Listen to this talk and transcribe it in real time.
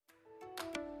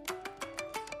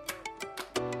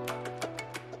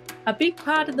A big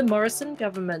part of the Morrison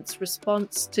Government's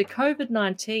response to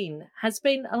COVID-19 has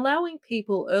been allowing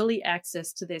people early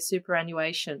access to their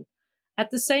superannuation. At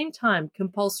the same time,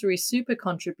 compulsory super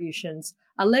contributions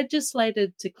are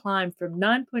legislated to climb from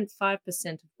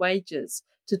 9.5% of wages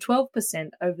to 12%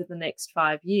 over the next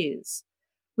 5 years.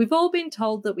 We've all been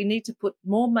told that we need to put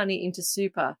more money into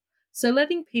super, so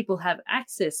letting people have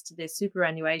access to their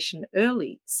superannuation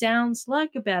early sounds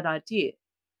like a bad idea.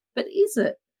 But is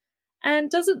it?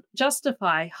 And does it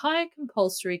justify higher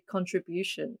compulsory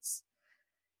contributions?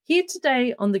 Here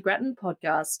today on the Grattan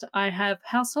podcast, I have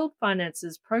Household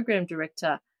Finances Program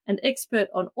Director and expert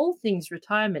on all things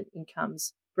retirement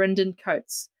incomes, Brendan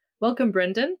Coates. Welcome,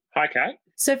 Brendan. Hi, Kate.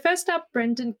 So first up,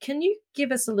 Brendan, can you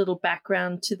give us a little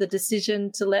background to the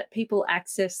decision to let people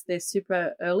access their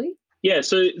super early? Yeah,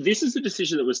 so this is a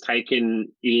decision that was taken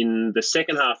in the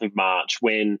second half of March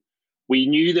when we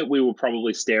knew that we were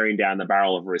probably staring down the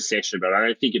barrel of a recession, but I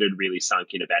don't think it had really sunk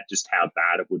in about just how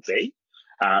bad it would be.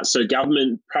 So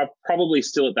government probably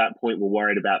still at that point were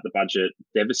worried about the budget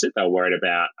deficit. They were worried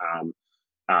about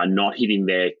not hitting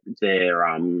their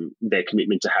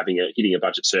commitment to hitting a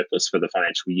budget surplus for the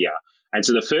financial year. And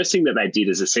so the first thing that they did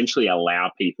is essentially allow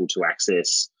people to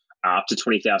access up to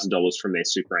 $20,000 from their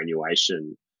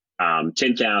superannuation,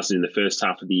 $10,000 in the first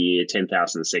half of the year,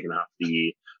 $10,000 in the second half of the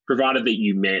year, provided that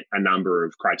you met a number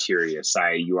of criteria.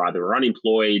 Say you either were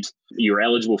unemployed, you were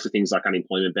eligible for things like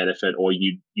unemployment benefit, or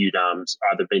you'd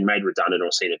either been made redundant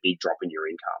or seen a big drop in your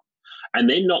income. And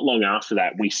then not long after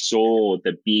that, we saw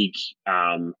the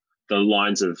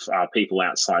lines of people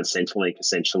outside Centrelink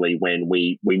essentially when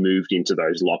we moved into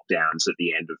those lockdowns at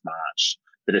the end of March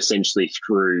that essentially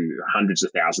threw hundreds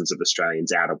of thousands of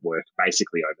Australians out of work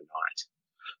basically overnight.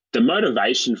 The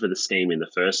motivation for the scheme in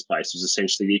the first place was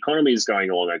essentially the economy is going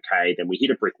along okay, then we hit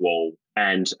a brick wall,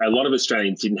 and a lot of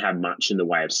Australians didn't have much in the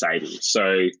way of savings.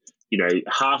 So,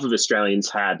 half of Australians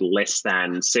had less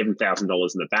than $7,000 in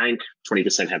the bank,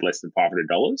 20% had less than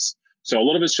 $500. So a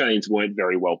lot of Australians weren't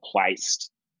very well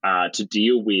placed to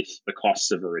deal with the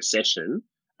costs of a recession.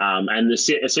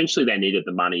 Essentially they needed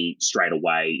the money straight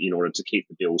away in order to keep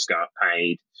the bills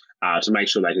paid, to make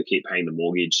sure they could keep paying the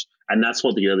mortgage. And that's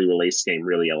what the early release scheme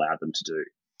really allowed them to do.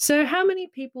 So how many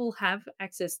people have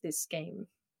accessed this scheme?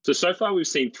 So far we've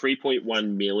seen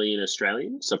 3.1 million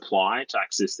Australians apply to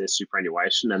access their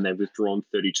superannuation, and they've withdrawn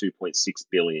 $32.6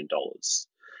 billion.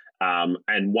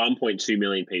 And 1.2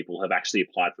 million people have actually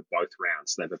applied for both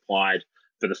rounds. They've applied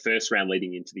for the first round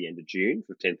leading into the end of June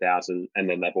for 10,000, and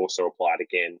then they've also applied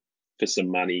again for some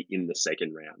money in the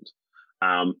second round.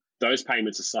 Those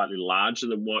payments are slightly larger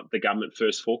than what the government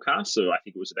first forecast. So I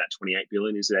think it was about 28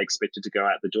 billion is expected to go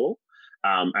out the door.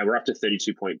 And we're up to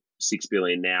 32.6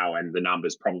 billion now, and the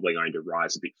number's probably going to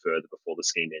rise a bit further before the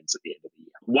scheme ends at the end of the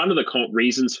year. One of the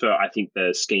reasons for, I think,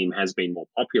 the scheme has been more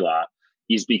popular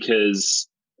is because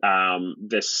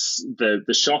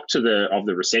the shock of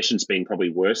the recession's been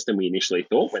probably worse than we initially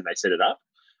thought when they set it up.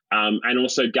 And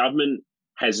also government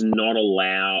has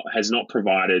not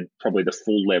provided probably the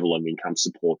full level of income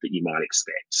support that you might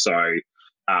expect. So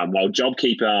while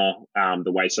JobKeeper,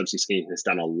 the wage subsidy scheme, has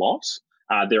done a lot,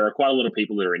 there are quite a lot of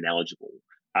people that are ineligible,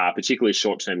 particularly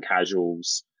short-term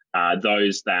casuals,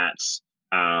 those that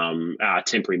are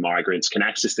temporary migrants can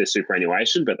access their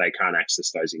superannuation, but they can't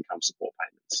access those income support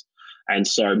payments. And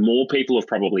so more people have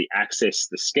probably accessed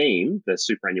the scheme, the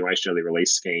superannuation early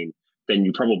release scheme, than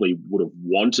you probably would have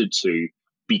wanted to,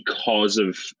 because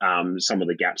of some of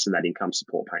the gaps in that income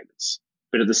support payments.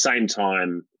 But at the same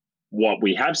time, what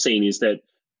we have seen is that,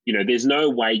 there's no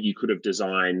way you could have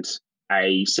designed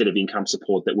a set of income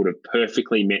support that would have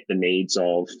perfectly met the needs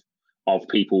of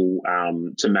people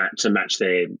to match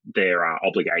their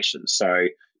obligations. So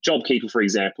JobKeeper, for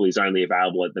example, is only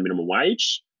available at the minimum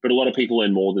wage, but a lot of people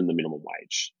earn more than the minimum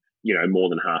wage, more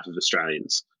than half of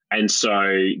Australians. And so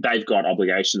they've got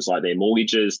obligations like their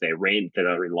mortgages, their rent that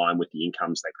are in line with the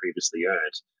incomes they previously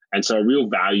earned. And so a real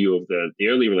value of the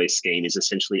early release scheme is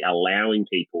essentially allowing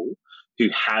people who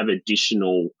have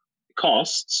additional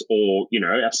costs or,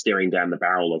 are staring down the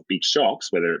barrel of big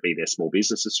shocks, whether it be their small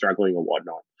businesses struggling or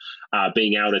whatnot,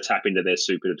 being able to tap into their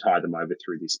super to tide them over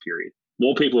through this period.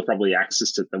 More people have probably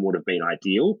accessed it than would have been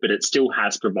ideal, but it still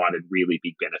has provided really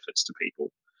big benefits to people.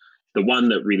 The one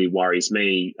that really worries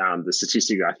me, the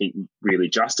statistic that I think really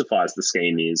justifies the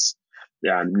scheme is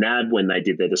NAB, when they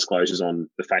did their disclosures on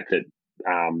the fact that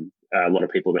a lot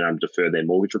of people have been able to defer their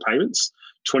mortgage repayments,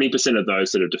 20% of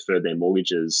those that have deferred their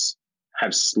mortgages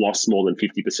have lost more than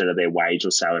 50% of their wage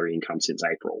or salary income since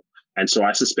April. And so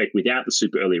I suspect without the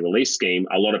super early release scheme,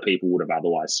 a lot of people would have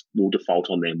otherwise will default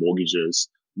on their mortgages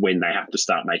when they have to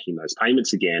start making those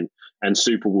payments again, and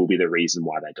super will be the reason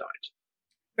why they don't.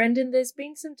 Brendan, there's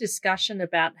been some discussion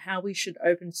about how we should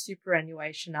open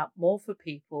superannuation up more for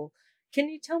people. Can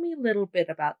you tell me a little bit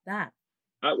about that?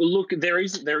 Well, look, there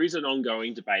is an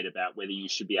ongoing debate about whether you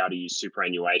should be able to use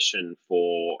superannuation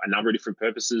for a number of different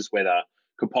purposes, whether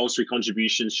compulsory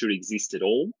contributions should exist at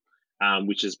all,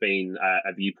 which has been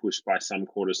a view pushed by some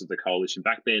quarters of the coalition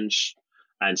backbench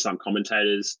and some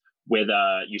commentators,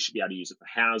 whether you should be able to use it for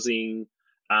housing.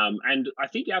 And I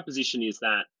think our position is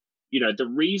that,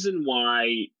 the reason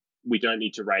why we don't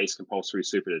need to raise compulsory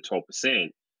super to 12%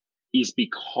 is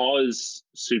because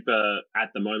super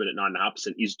at the moment at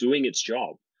 9.5% is doing its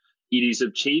job. It is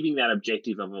achieving that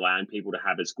objective of allowing people to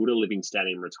have as good a living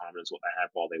standard in retirement as what they have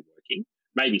while they're working,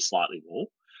 maybe slightly more.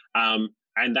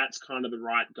 And that's kind of the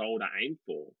right goal to aim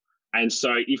for. And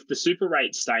so if the super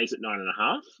rate stays at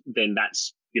 9.5%, then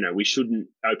that's, we shouldn't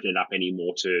open it up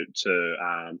anymore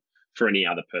for any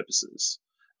other purposes.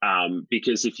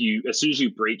 Because as soon as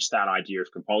you breach that idea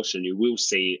of compulsion, you will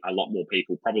see a lot more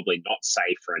people probably not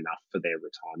save for enough for their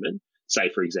retirement. Say,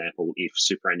 for example, if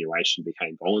superannuation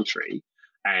became voluntary.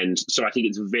 And so I think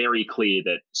it's very clear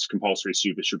that compulsory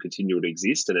super should continue to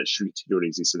exist, and it should continue to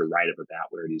exist at a rate of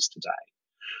about where it is today.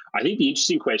 I think the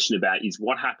interesting question about is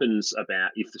what happens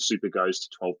about if the super goes to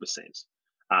 12%,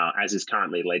 as is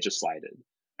currently legislated.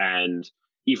 And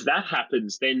if that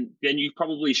happens, then you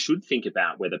probably should think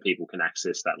about whether people can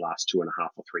access that last 2.5%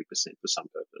 or 3% for some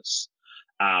purpose.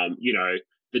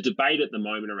 The debate at the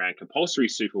moment around compulsory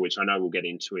super, which I know we'll get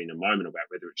into in a moment about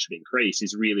whether it should increase,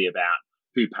 is really about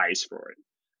who pays for it.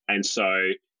 And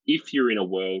so if you're in a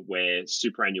world where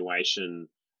superannuation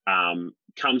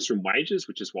comes from wages,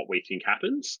 which is what we think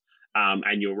happens,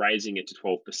 and you're raising it to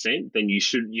 12%, then you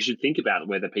should think about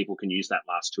whether people can use that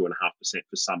last 2.5%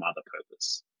 for some other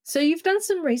purpose. So you've done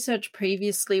some research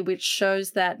previously which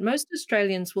shows that most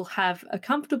Australians will have a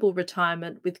comfortable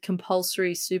retirement with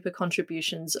compulsory super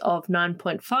contributions of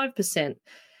 9.5%.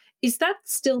 Is that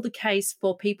still the case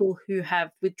for people who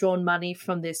have withdrawn money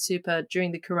from their super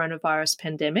during the coronavirus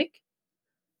pandemic?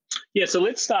 Yeah, so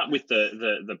let's start with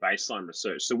the baseline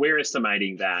research. So we're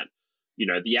estimating that,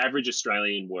 the average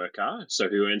Australian worker, so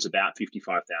who earns about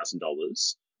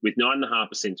 $55,000, with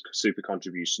 9.5% super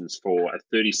contributions for a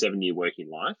 37-year working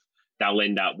life, they'll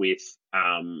end up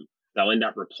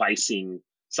replacing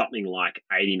something like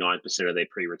 89% of their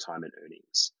pre-retirement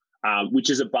earnings, which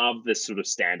is above the sort of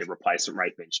standard replacement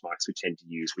rate benchmarks we tend to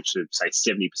use, which are, say,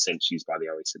 70% used by the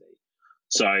OECD.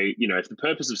 So, if the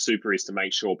purpose of super is to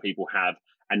make sure people have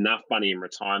enough money in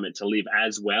retirement to live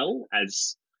as well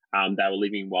as they were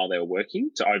living while they were working,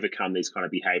 to overcome these kind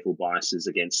of behavioural biases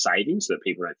against savings so that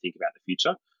people don't think about the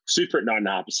future, super at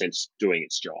 9.5% is doing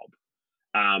its job.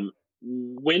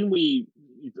 When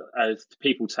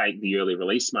people take the early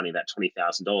release money, that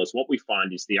 $20,000, what we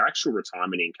find is the actual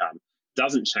retirement income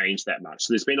doesn't change that much.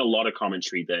 So there's been a lot of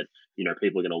commentary that,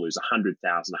 people are going to lose $100,000,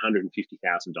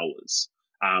 $150,000.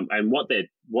 And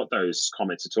what those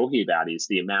comments are talking about is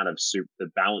the amount of the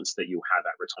balance that you'll have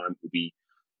at retirement will be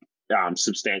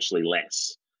substantially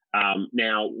less.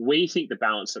 Now, we think the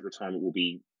balance at retirement will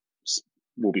be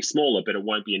smaller, but it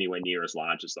won't be anywhere near as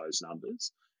large as those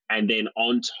numbers. And then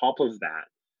on top of that,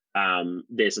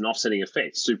 there's an offsetting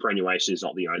effect. Superannuation is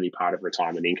not the only part of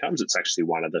retirement incomes. It's actually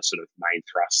one of the sort of main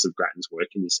thrusts of Grattan's work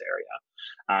in this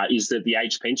area, is that the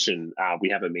age pension, we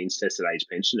have a means-tested age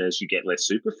pension. As you get less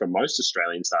super, for most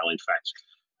Australians, they'll in fact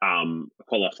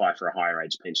qualify for a higher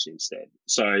age pension instead.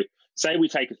 So say we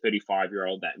take a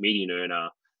 35-year-old, that median earner,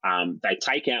 they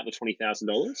take out the $20,000.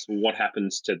 Well, what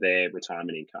happens to their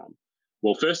retirement income?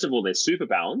 Well, first of all, their super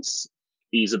balance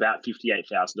is about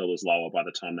 $58,000 lower by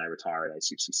the time they retire at age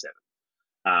 67.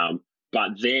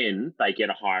 But then they get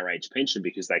a higher age pension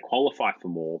because they qualify for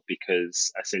more,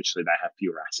 because essentially they have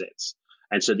fewer assets.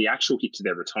 And so the actual hit to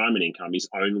their retirement income is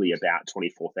only about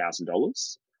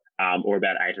 $24,000 or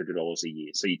about $800 a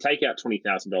year. So you take out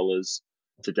 $20,000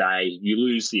 today, you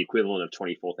lose the equivalent of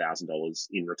 $24,000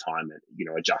 in retirement,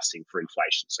 adjusting for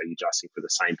inflation. So you're adjusting for the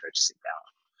same purchasing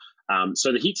power.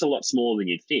 So the hit's a lot smaller than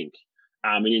you'd think.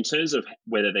 And in terms of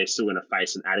whether they're still going to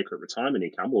face an adequate retirement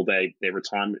income, well, their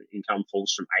retirement income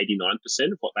falls from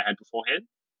 89% of what they had beforehand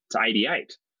to 88%.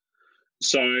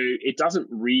 So it doesn't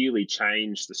really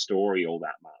change the story all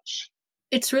that much.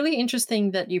 It's really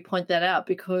interesting that you point that out,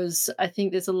 because I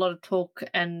think there's a lot of talk,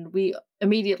 and we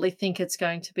immediately think it's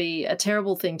going to be a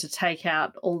terrible thing to take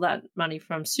out all that money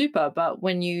from super. But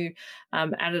when you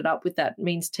add it up with that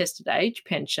means tested age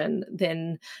pension,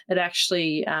 then it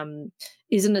actually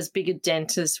isn't as big a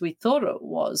dent as we thought it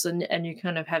was, and you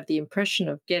kind of have the impression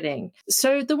of getting.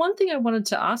 So the one thing I wanted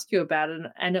to ask you about,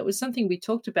 and it was something we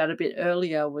talked about a bit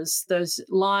earlier, was those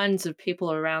lines of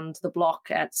people around the block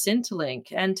at Centrelink.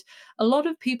 And a lot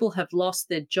of people have lost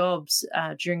their jobs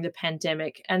during the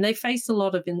pandemic, and they face a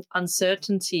lot of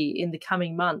uncertainty in the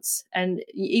coming months and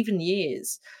even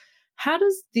years. How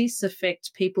does this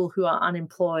affect people who are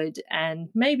unemployed and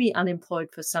maybe unemployed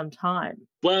for some time?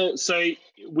 Well, so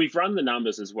we've run the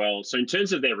numbers as well. So in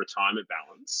terms of their retirement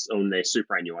balance on their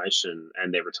superannuation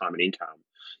and their retirement income,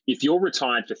 if you're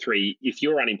retired for if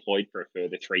you're unemployed for a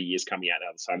further 3 years coming out the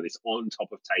other side of this, on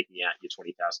top of taking out your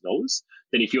 $20,000,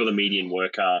 then if you're the median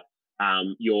worker,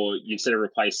 you're instead of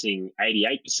replacing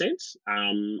 88%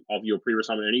 of your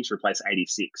pre-retirement earnings, replace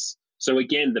 86. So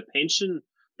again, the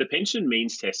pension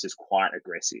means test is quite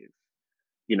aggressive.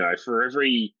 You know, for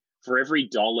every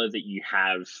dollar that you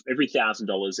have, every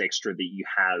 $1,000 extra that you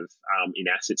have in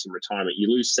assets in retirement, you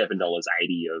lose $7.80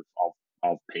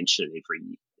 of pension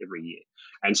every year.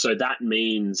 And so that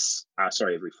means,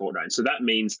 every fortnight. And so that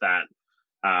means that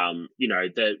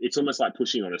that it's almost like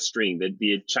pushing on a string.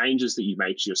 The changes that you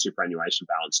make to your superannuation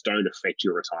balance don't affect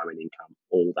your retirement income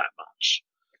all that much.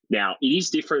 Now, it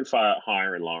is different for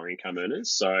higher and lower income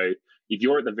earners. So if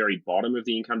you're at the very bottom of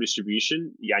the income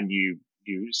distribution and you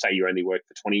say you only work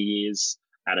for 20 years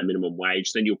at a minimum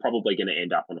wage, then you're probably going to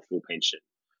end up on a full pension.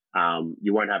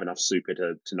 You won't have enough super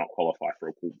to not qualify for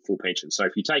a full pension. So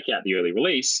if you take out the early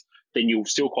release, then you'll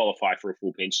still qualify for a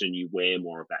full pension. You wear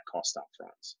more of that cost up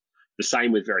front. The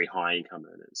same with very high income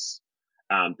earners.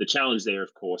 The challenge there,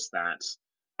 of course, that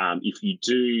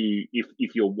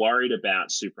if you're worried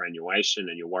about superannuation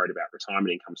and you're worried about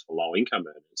retirement incomes for low income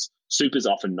earners, super is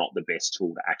often not the best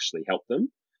tool to actually help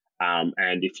them.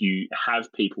 And if you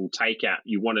have people take out,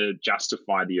 you want to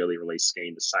justify the early release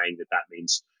scheme as saying that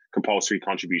means compulsory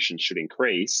contributions should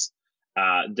increase,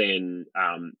 then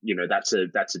that's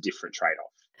a different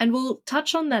trade-off. And we'll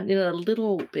touch on that in a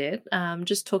little bit,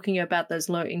 just talking about those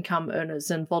low-income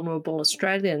earners and vulnerable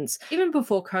Australians. Even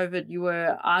before COVID, you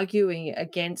were arguing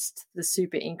against the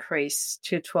super increase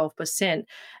to 12%.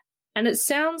 And it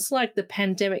sounds like the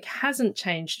pandemic hasn't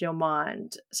changed your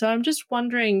mind. So I'm just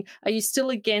wondering, are you still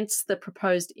against the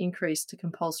proposed increase to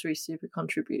compulsory super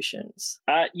contributions?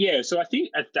 Yeah, so I think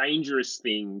a dangerous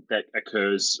thing that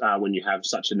occurs when you have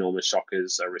such enormous shock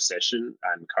as a recession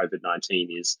and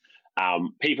COVID-19 is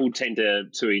people tend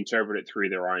to interpret it through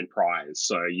their own priors.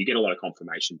 So you get a lot of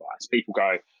confirmation bias. People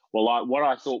go, well, what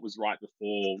I thought was right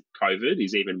before COVID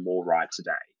is even more right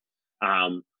today.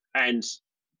 And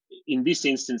in this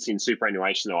instance, in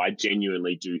superannuation, though, I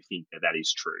genuinely do think that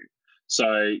is true. So,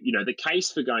 the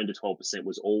case for going to 12%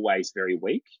 was always very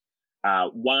weak.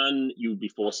 One, you would be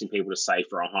forcing people to save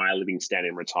for a higher living standard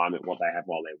in retirement what they have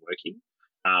while they're working.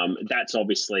 That's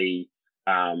obviously,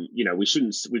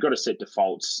 we've got to set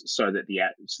defaults so that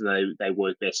they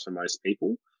work best for most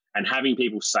people. And having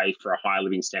people save for a higher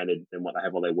living standard than what they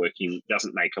have while they're working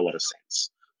doesn't make a lot of sense,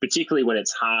 particularly when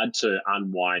it's hard to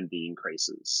unwind the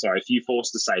increases. So if you're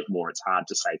forced to save more, it's hard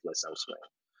to save less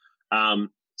elsewhere.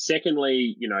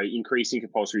 Secondly, increasing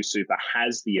compulsory super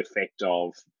has the effect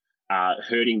of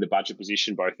hurting the budget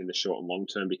position both in the short and long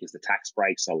term because the tax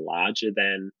breaks are larger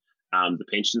than the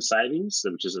pension savings,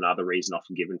 which is another reason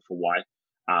often given for why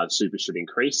super should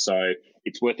increase. So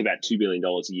it's worth about $2 billion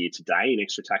a year today in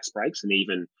extra tax breaks, and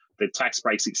even the tax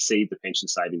breaks exceed the pension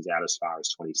savings out as far as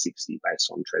 2060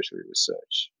 based on Treasury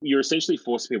research. You're essentially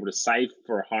forcing people to save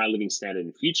for a higher living standard in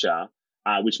the future,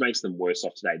 which makes them worse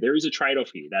off today. There is a trade-off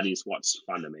here. That is what's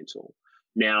fundamental.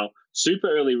 Now,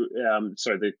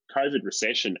 the COVID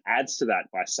recession adds to that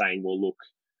by saying, well, look,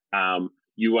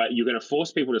 you're going to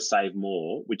force people to save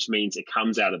more, which means it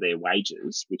comes out of their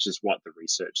wages, which is what the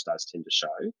research does tend to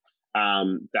show.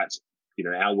 That's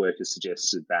our work has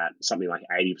suggested that something like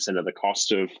 80% of the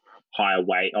cost of higher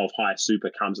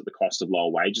super comes at the cost of lower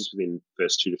wages within the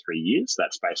first 2 to 3 years.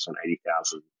 That's based on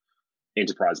 80,000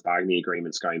 enterprise bargaining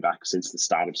agreements going back since the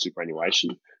start of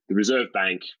superannuation. The Reserve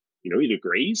Bank, it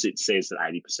agrees. It says that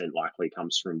 80% likely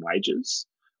comes from wages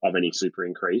of any super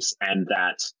increase, and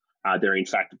that they're in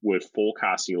fact were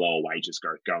forecasting lower wages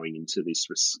going into this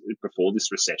before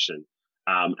this recession,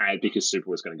 because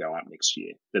super was going to go up next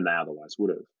year than they otherwise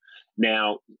would have.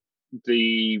 Now,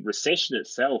 the recession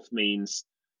itself means,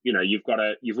 you've got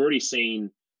a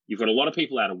lot of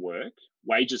people out of work.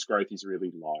 Wages growth is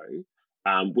really low.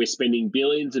 We're spending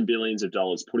billions and billions of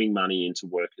dollars putting money into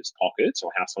workers' pockets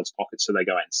or households' pockets so they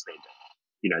go out and spend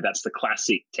it. That's the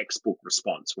classic textbook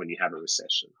response when you have a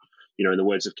recession. In the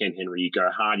words of Ken Henry, you go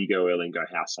hard, you go early, and go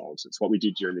households. It's what we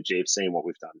did during the GFC and what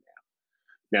we've done now.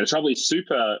 Now, the trouble is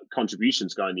super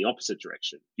contributions go in the opposite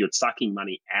direction. You're sucking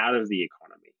money out of the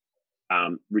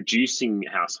economy, reducing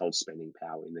household spending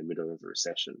power in the middle of a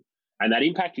recession. And that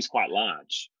impact is quite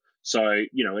large. So,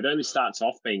 it only starts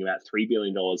off being about $3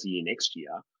 billion a year next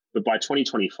year. But by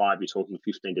 2025, you're talking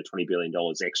 $15 to $20 billion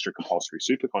extra compulsory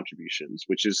super contributions,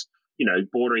 which is,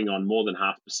 bordering on more than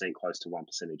 0.5%, close to 1%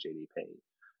 of GDP.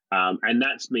 And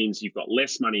that means you've got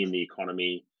less money in the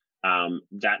economy.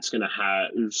 That's going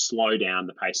to slow down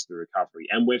the pace of the recovery.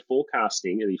 And we're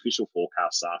forecasting, the official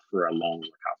forecasts are for a long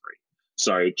recovery.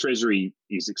 So Treasury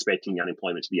is expecting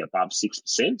unemployment to be above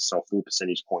 6%, so a full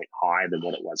percentage point higher than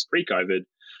what it was pre-COVID,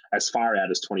 as far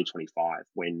out as 2025,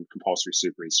 when compulsory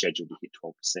super is scheduled to hit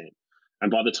 12%.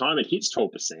 And by the time it hits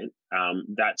 12%,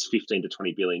 that's $15 to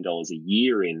 $20 billion a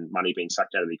year in money being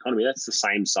sucked out of the economy. That's the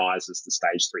same size as the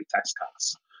stage 3 tax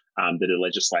cuts that are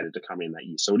legislated to come in that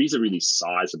year. So it is a really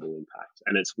sizable impact.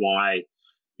 And it's why,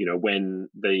 when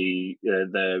the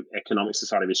Economic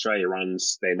Society of Australia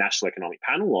runs their national economic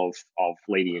panel of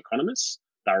leading economists,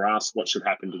 they're asked what should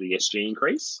happen to the SG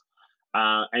increase.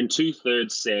 And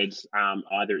 2/3 said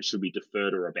either it should be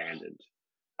deferred or abandoned,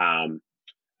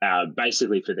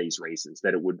 basically for these reasons,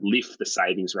 that it would lift the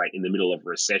savings rate in the middle of a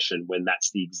recession when that's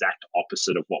the exact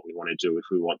opposite of what we want to do if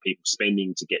we want people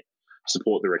spending to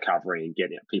support the recovery and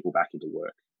get people back into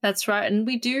work. That's right. And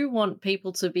we do want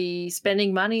people to be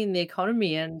spending money in the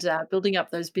economy and building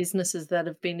up those businesses that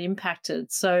have been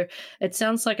impacted. So it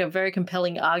sounds like a very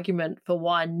compelling argument for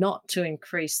why not to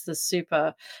increase the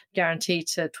super guarantee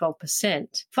to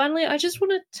 12%. Finally, I just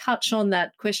want to touch on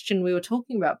that question we were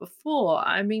talking about before.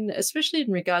 I mean, especially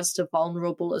in regards to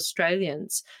vulnerable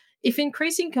Australians, if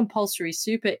increasing compulsory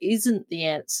super isn't the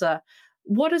answer,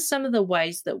 what are some of the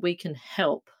ways that we can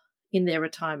help in their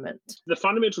retirement? The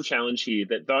fundamental challenge here,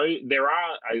 that though there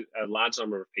are a large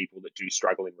number of people that do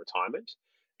struggle in retirement,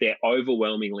 they're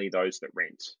overwhelmingly those that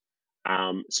rent.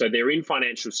 So they're in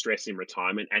financial stress in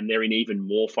retirement, and they're in even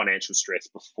more financial stress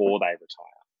before they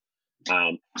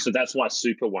retire. So that's why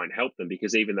super won't help them,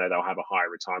 because even though they'll have a higher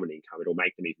retirement income, it'll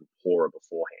make them even poorer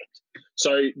beforehand.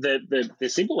 So the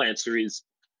simple answer is,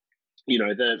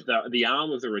 the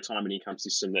arm of the retirement income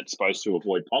system that's supposed to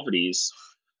avoid poverty is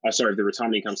the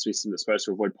retirement income system that's supposed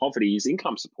to avoid poverty is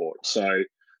income support. So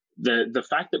the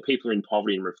fact that people are in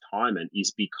poverty in retirement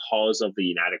is because of the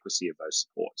inadequacy of those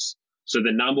supports. So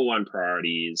the number one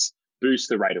priority is boost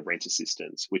the rate of rent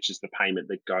assistance, which is the payment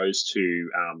that goes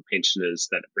to pensioners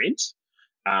that rent.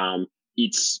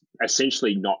 It's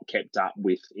essentially not kept up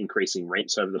with increasing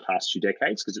rents over the past 2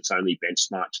 decades because it's only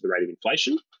benchmarked to the rate of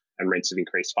inflation, and rents have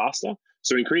increased faster.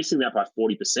 So increasing that by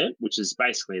 40%, which is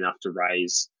basically enough to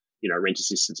raise rent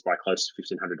assistance by close to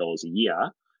 $1,500 a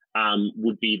year,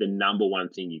 would be the number one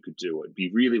thing you could do. It'd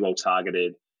be really well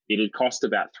targeted. It'd cost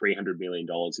about $300 million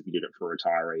if you did it for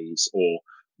retirees, or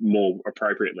more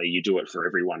appropriately, you do it for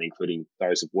everyone, including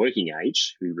those of working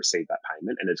age who receive that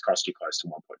payment, and it's cost you close to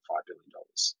 $1.5 billion.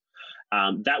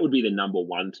 That would be the number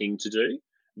one thing to do.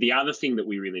 The other thing that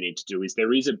we really need to do is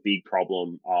there is a big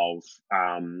problem of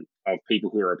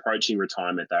people who are approaching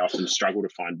retirement. They often struggle to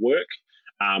find work.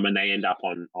 And they end up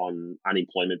on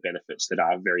unemployment benefits that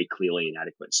are very clearly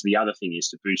inadequate. So the other thing is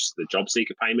to boost the job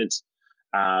seeker payments.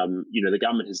 The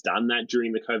government has done that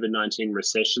during the COVID-19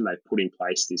 recession. They've put in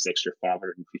place this extra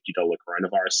 $550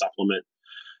 coronavirus supplement.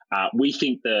 We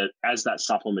think that as that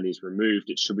supplement is removed,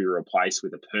 it should be replaced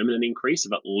with a permanent increase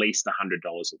of at least $100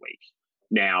 a week.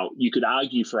 Now, you could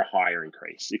argue for a higher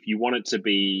increase. If you want it to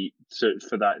be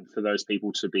for those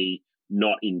people to be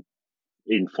not in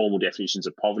formal definitions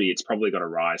of poverty, it's probably got to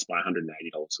rise by $180 a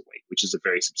week, which is a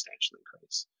very substantial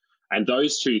increase. And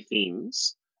those two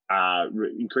things,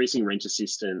 increasing rent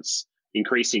assistance,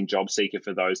 increasing job seeker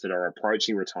for those that are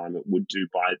approaching retirement, would do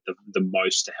by the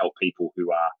most to help people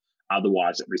who are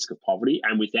otherwise at risk of poverty,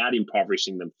 and without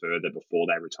impoverishing them further before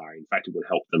they retire. In fact, it would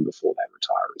help them before they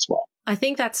retire as well. I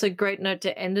think that's a great note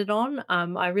to end it on.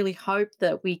 I really hope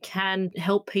that we can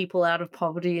help people out of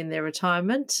poverty in their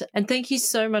retirement. And thank you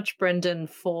so much, Brendan,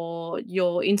 for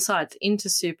your insights into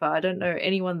super. I don't know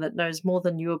anyone that knows more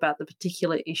than you about the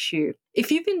particular issue.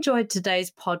 If you've enjoyed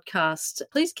today's podcast,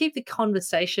 please keep the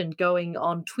conversation going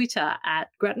on Twitter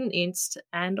at GrattanInst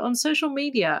and on social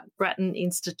media, Grattan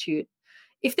Institute.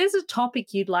 If there's a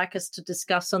topic you'd like us to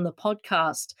discuss on the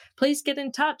podcast, please get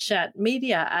in touch at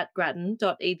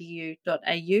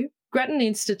media@grattan.edu.au. Grattan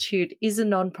Institute is a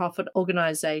non-profit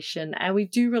organisation and we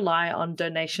do rely on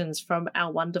donations from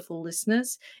our wonderful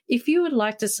listeners. If you would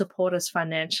like to support us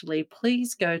financially,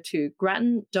 please go to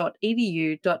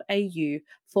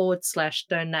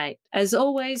grattan.edu.au/donate. As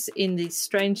always, in these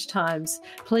strange times,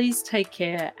 please take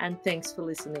care and thanks for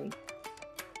listening.